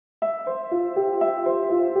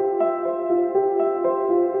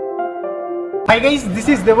Hi guys, this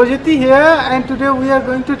is Debojyoti here, and today we are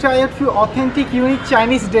going to try a few authentic unique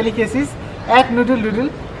Chinese delicacies at Noodle Doodle.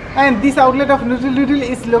 And this outlet of Noodle Doodle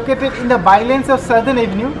is located in the bylanes of Southern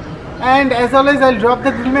Avenue, and as always I'll drop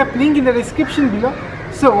the Google Map link in the description below.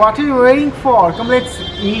 So what are you waiting for? Come, let's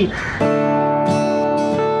eat.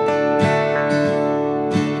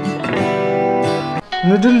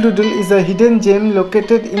 Noodle Doodle is a hidden gem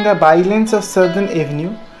located in the bylanes of Southern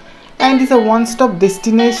Avenue and is a one-stop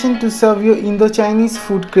destination to serve your Indo-Chinese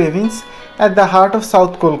food cravings at the heart of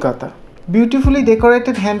South Kolkata. Beautifully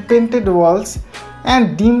decorated hand-painted walls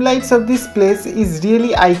and dim lights of this place is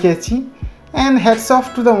really eye-catchy, and hats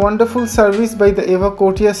off to the wonderful service by the ever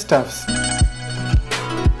courteous staffs.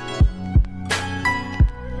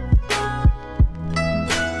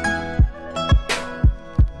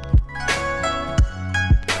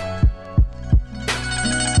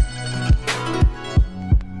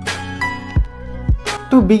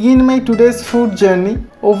 To begin my today's food journey,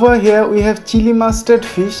 over here we have chili mustard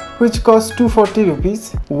fish, which costs 240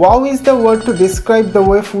 rupees. Wow is the word to describe the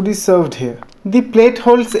way food is served here. The plate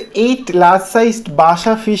holds 8 large-sized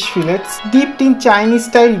basha fish fillets dipped in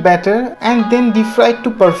Chinese-style batter and then deep fried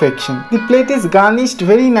to perfection. The plate is garnished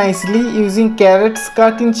very nicely using carrots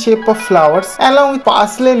cut in shape of flowers along with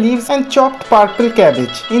parsley leaves and chopped purple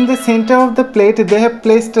cabbage. In the center of the plate they have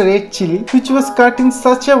placed a red chili which was cut in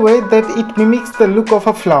such a way that it mimics the look of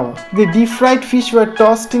a flower. The deep fried fish were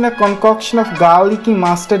tossed in a concoction of garlicky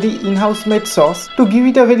mustardy in-house made sauce to give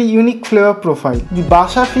it a very unique flavor profile. The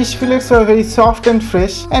basha fish fillets were very soft and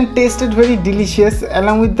fresh and tasted very delicious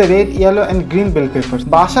along with the red, yellow and green bell peppers.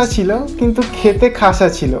 Basha chilo kintu khete khasa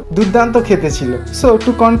chilo, durdanto khete chilo. So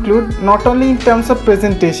to conclude, not only in terms of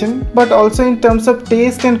presentation but also in terms of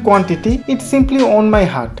taste and quantity, it simply won my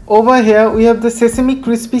heart. Over here we have the sesame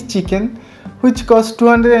crispy chicken, which costs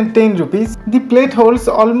 210 rupees. The plate holds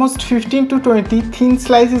almost 15 to 20 thin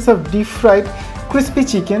slices of deep fried crispy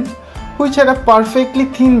chicken, which had a perfectly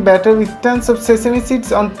thin batter with tons of sesame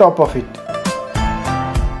seeds on top of it.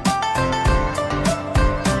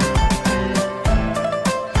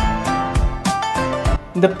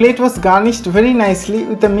 The plate was garnished very nicely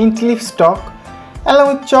with a mint leaf stalk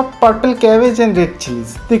along with chopped purple cabbage and red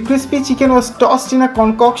chilies. The crispy chicken was tossed in a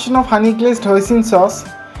concoction of honey glazed hoisin sauce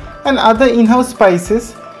and other in-house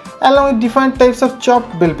spices along with different types of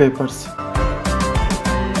chopped bell peppers.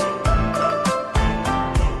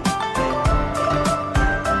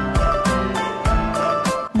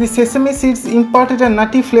 The sesame seeds imparted a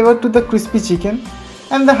nutty flavor to the crispy chicken,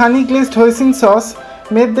 and the honey glazed hoisin sauce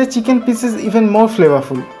made the chicken pieces even more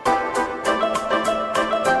flavorful.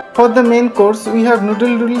 For the main course, we have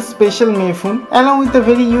Noodle Doodle Special Meifoon along with the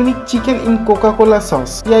very unique chicken in CocaCola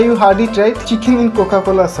sauce. Yeah, you heard it right, chicken in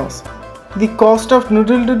CocaCola sauce. The cost of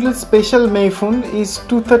Noodle Doodle Special Meifoon is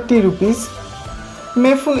 230 rupees.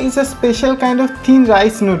 Meifoon is a special kind of thin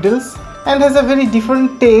rice noodles and has a very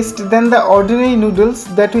different taste than the ordinary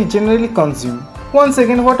noodles that we generally consume. Once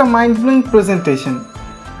again, what a mind-blowing presentation.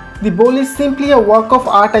 The bowl is simply a work of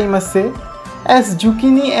art, I must say, as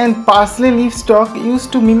zucchini and parsley leaf stalk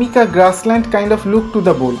used to mimic a grassland kind of look to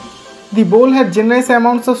the bowl. The bowl had generous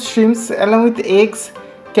amounts of shrimps along with eggs,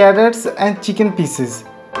 carrots and chicken pieces.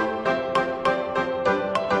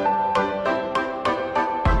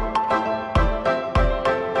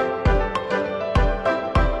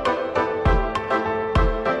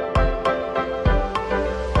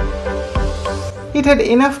 It had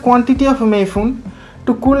enough quantity of Meifoon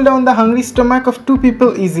to cool down the hungry stomach of 2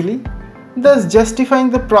 people easily, thus justifying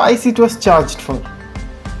the price it was charged for.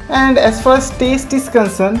 And as far as taste is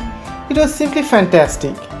concerned, it was simply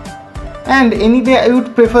fantastic. And any day I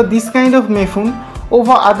would prefer this kind of Meifoon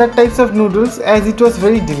over other types of noodles as it was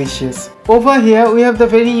very delicious. Over here we have the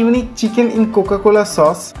very unique chicken in CocaCola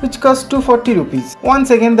sauce, which costs 240 rupees.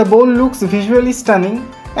 Once again, the bowl looks visually stunning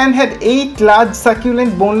and had 8 large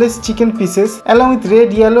succulent boneless chicken pieces along with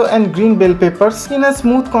red, yellow and green bell peppers in a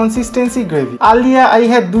smooth consistency gravy. Earlier I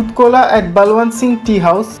had Doodh Cola at Balwant Singh Tea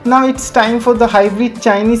House. Now it's time for the hybrid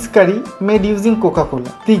Chinese curry made using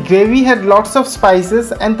Coca-Cola. The gravy had lots of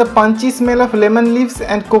spices and the punchy smell of lemon leaves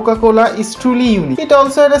and Coca-Cola is truly unique. It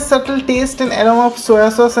also had a subtle taste and aroma of soya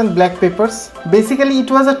sauce and black peppers. Basically it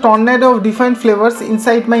was a tornado of different flavors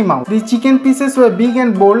inside my mouth. The chicken pieces were big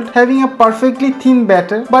and bold, having a perfectly thin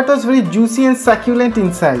batter but was very juicy and succulent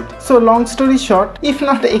inside. So long story short, if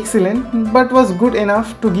not excellent, but was good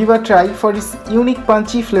enough to give a try for its unique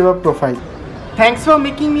punchy flavor profile. Thanks for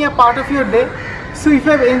making me a part of your day. So if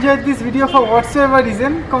you have enjoyed this video for whatsoever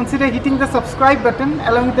reason, consider hitting the subscribe button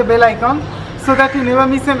along with the bell icon so that you never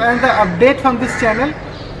miss another update from this channel.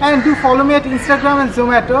 And do follow me at Instagram and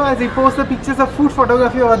Zomato as I post the pictures of food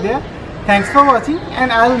photography over there. Thanks for watching,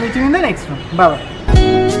 and I will meet you in the next one. Bye bye.